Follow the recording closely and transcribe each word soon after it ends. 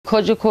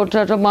खोज खोट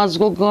मज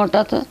गो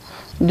गंटा तो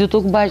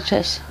दितुक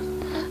बच्चे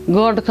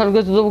गंट खन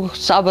गो दोप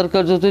सबर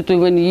कर तुम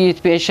वन ये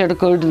पेशेंट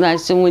कड़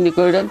वन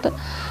कड़न तो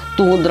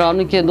तुद द्राव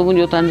न कह दोपन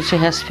योतान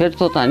हेस फिट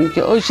तोतान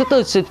कह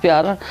तथ सत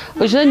प्यारान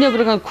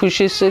नबर कन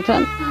खुशी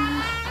सतन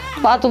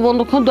पत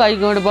वोनुख 2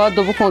 गंटे बाद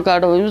दोपुक वो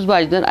कड़ो अमिस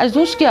बचदन अस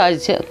दोस क्या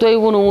तुम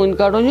वोनो वन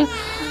कड़ो यह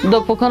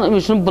दोपुक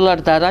अमिस ब्लड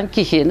तारान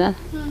कहें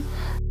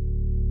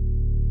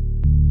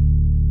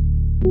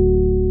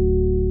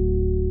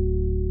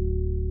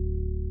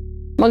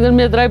मगर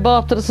मे द्राय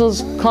बाफ्तर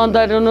सज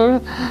खानदार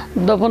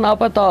दोपन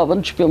आपा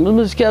तावन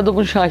पेमुत क्या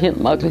दोपन शाहीन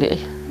मकले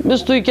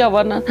मिस तु क्या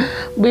वन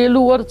बेल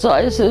और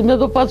चायस मे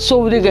दो पत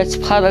सोवरी ग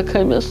फर्क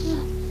अमिस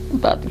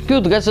पत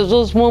क्युत गस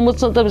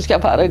मोमुत तमिस क्या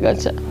फर्क ग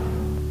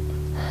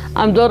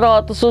अम दो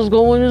रात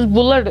गोमिस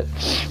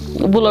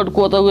ब्लड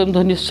कोत अम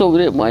दो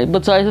सोवरे माय बह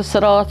चाहस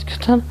रात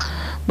क्युथन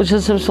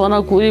बहुत वन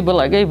कूरी बह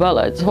लगे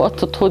भला वत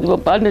थोद बह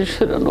पे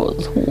शुरन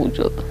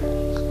मूजूद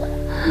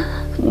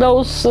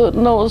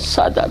न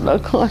सदा न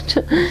खान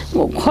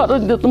खोर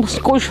दितमस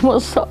कोश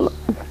मसाला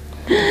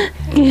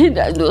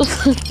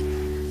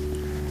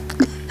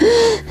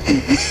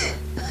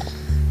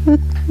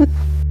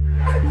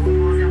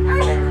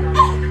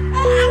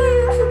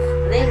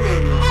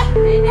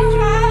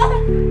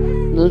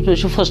मे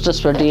फस्टस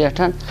पे डेट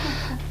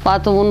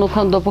पत वोनुख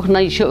दोपुक ना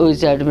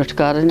यह एडमिट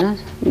कर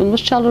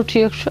चलो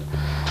ठीक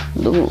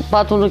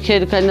पत वोनुख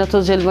हेर कन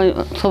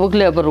थोक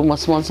लेबर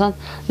रूमस मज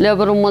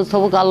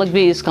थोक अलग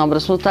बेस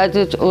कमरस मज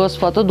तस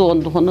पत 2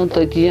 दोहन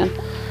तथी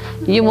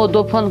यमो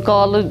दोपन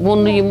कल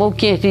वोन यमो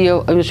कह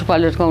अमिस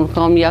प्लेट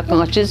कम या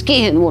कह चीज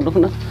कहें वोनुक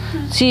न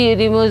चीर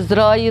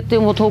द्राय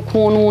तमो थो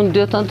खून वून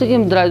दित तो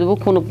यम द्राय दोप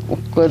खून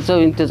कर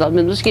इंतजाम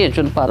मे दोस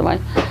कह परवाय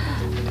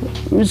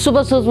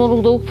सुबह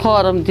वोनुक दोप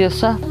फार्म दि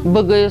सा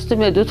बह गयस तो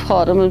मे दित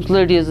फार्म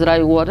लड़ीज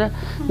द्राय और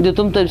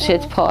दितुम तमिस ये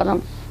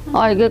फार्म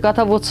आय गई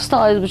कथा वोत्स तो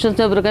आज बहुत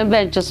नबर कन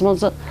बेंचस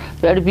मज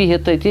पे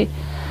बिहित तथी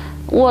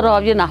और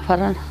आव यह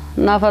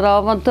नफर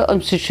आवन तो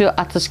अम्स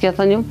अथस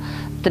कहन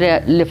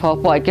 3 लिफाफ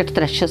पॉकेट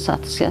 3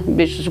 अथस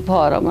बे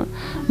फार्म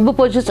बह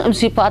पचस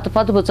अम्स पत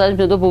बह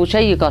मे दो बह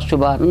यह कस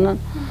बारन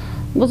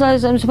बह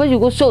चाहस अम्स यह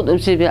गो सोद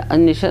अम्स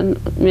नश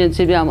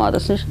मेस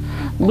बेमारस नश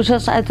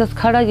बहुत अत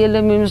खड़ा ये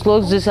अमिस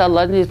लोग 2 साल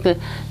वन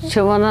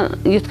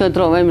ये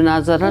त्रो अम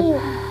नजर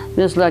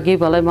मेस लगे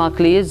भला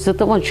मकल 2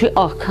 तो वो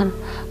अखन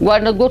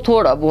गो गो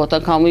थोड़ा बहुत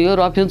कम यह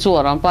रपन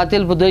 4 पे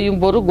बह 2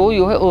 बोर गो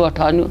ये 8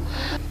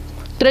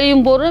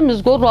 3 बोर अमिस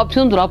गो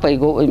रपन रुपये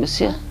गो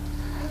अमिस यह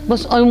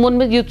बस अम वो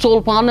मे यह चोल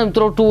पान अम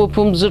त्रो टूप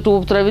 2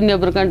 टूप त्रे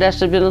नबर कन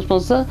डस्टबिनस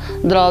मज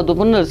द्राव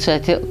दोपन नर्स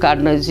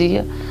कड़न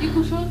यह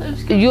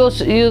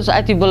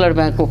अत blood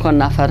bank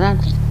नफर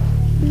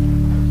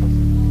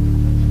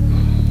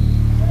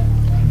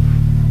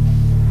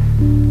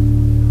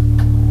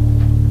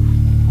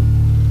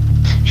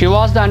She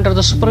was under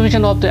the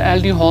supervision of the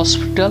LD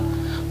hospital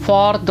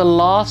for the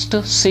last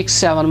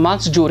 6-7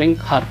 months during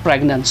her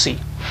pregnancy.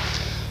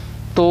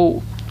 तो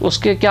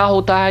उसके क्या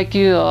होता है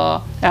कि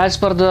as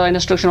per the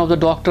instruction of the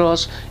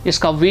doctors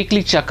इसका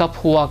वीकली चेकअप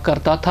हुआ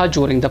करता था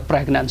ड्यूरिंग द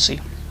प्रेगनेंसी।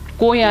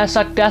 कोई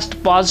ऐसा टेस्ट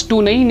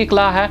पॉजिटिव नहीं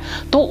निकला है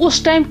तो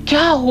उस टाइम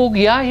क्या हो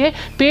गया, ये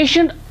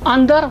पेशेंट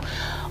अंदर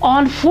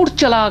ऑन फुट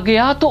चला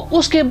गया तो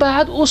उसके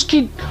बाद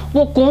उसकी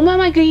वो कोमा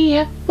में गई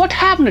है। व्हाट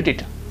हैपेंड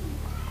इट,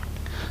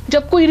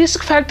 जब कोई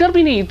रिस्क फैक्टर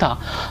भी नहीं था।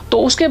 तो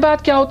उसके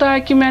बाद क्या होता है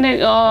कि मैंने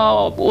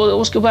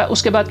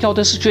उसके बाद क्या होता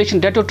है, सिचुएशन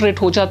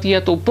डेटोरेट हो जाती है।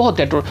 तो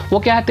बहुत वो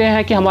कहते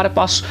हैं कि हमारे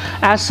पास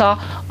ऐसा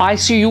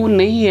आईसीयू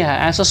नहीं है,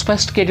 ऐसा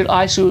सोफिस्टिकेटेड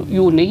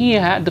आईसीयू नहीं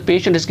है, the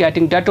patient is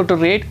getting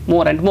deteriorate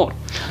more and more.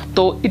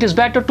 तो it is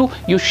better to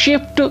you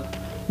shift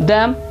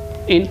them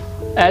in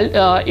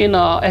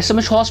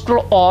SMH hospital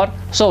और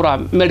सौरा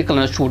मेडिकल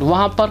इंस्टीट्यूट,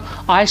 वहाँ पर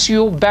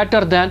ICU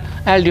better than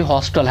LD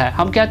hospital है।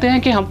 हम कहते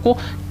हैं कि हमको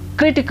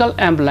क्रिटिकल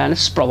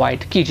एम्बुलेंस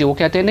प्रोवाइड कीजिए। वो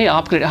कहते हैं नहीं,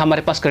 आप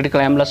हमारे पास क्रिटिकल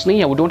एम्बुलेंस नहीं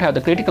है, we don't have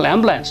the critical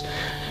ambulance,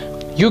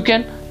 you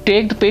can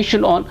take the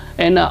patient on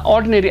an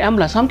ordinary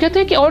ambulance. हम कहते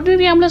हैं कि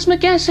ऑर्डिनरी एम्बुलेंस में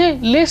कैसे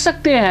ले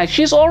सकते हैं,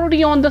 she is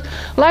already on the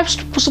life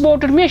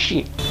supported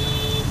machine.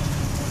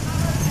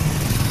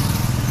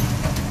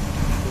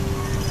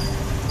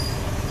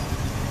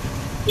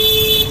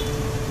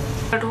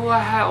 हुआ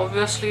है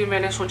ऑब्वियसली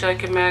मैंने सोचा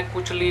कि मैं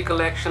कुछ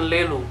लीगल एक्शन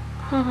ले लूँ।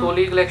 तो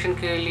लीगल एक्शन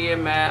के लिए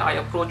मैं आई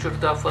approached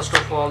the first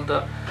of all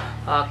the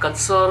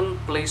concern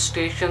police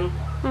station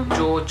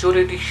जो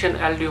जुरिडिक्शन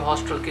एलडी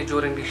हॉस्पिटल के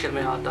जुरिडिक्शन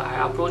में आता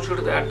है। Approached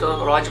at the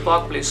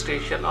Rajbagh police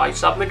station, I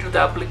submitted the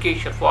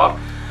application for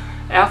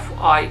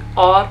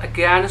FIR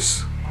against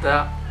the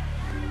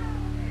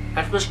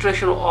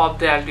administration of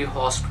the LD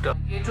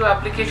hospital. ये जो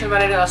application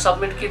मैंने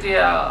submit की थी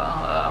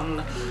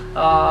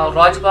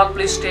राजबाग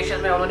पुलिस स्टेशन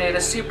में, उन्होंने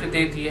रिसिप्ट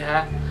दे दी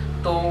है।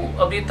 तो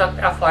अभी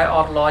तक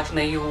FIR लॉन्च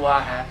नहीं हुआ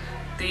है,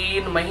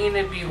 3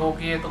 महीने भी हो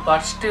गए, तो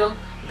but still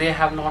they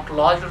have not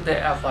launched the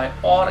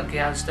FIR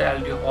against the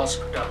LD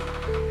hospital.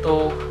 तो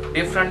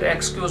डिफरेंट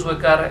एक्सक्यूज वो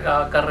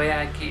कर रहे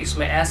हैं कि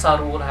इसमें ऐसा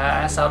रूल है,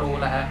 ऐसा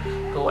रूल है,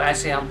 तो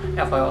ऐसे हम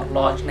FIR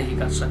लॉन्च नहीं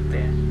कर सकते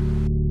हैं।